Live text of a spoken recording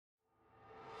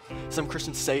Some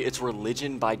Christians say it's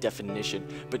religion by definition,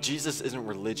 but Jesus isn't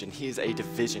religion. He is a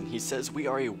division. He says we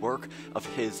are a work of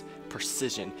his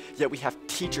precision. Yet we have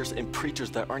teachers and preachers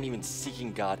that aren't even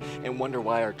seeking God and wonder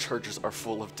why our churches are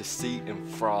full of deceit and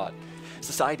fraud.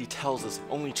 Society tells us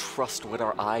only trust what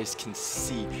our eyes can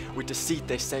see. With deceit,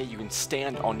 they say you can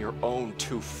stand on your own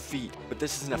 2 feet. But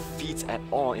this isn't a feat at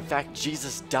all. In fact,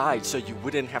 Jesus died so you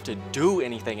wouldn't have to do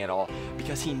anything at all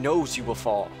because he knows you will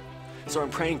fall. So I'm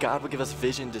praying God will give us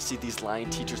vision to see these lying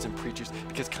teachers and preachers,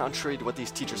 because contrary to what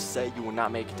these teachers say, you will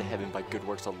not make it to heaven by good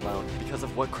works alone. Because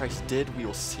of what Christ did, we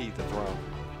will see the throne.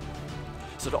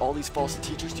 So to all these false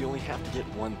teachers, you only have to get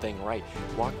one thing right.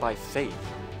 Walk by faith,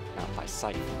 not by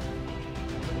sight.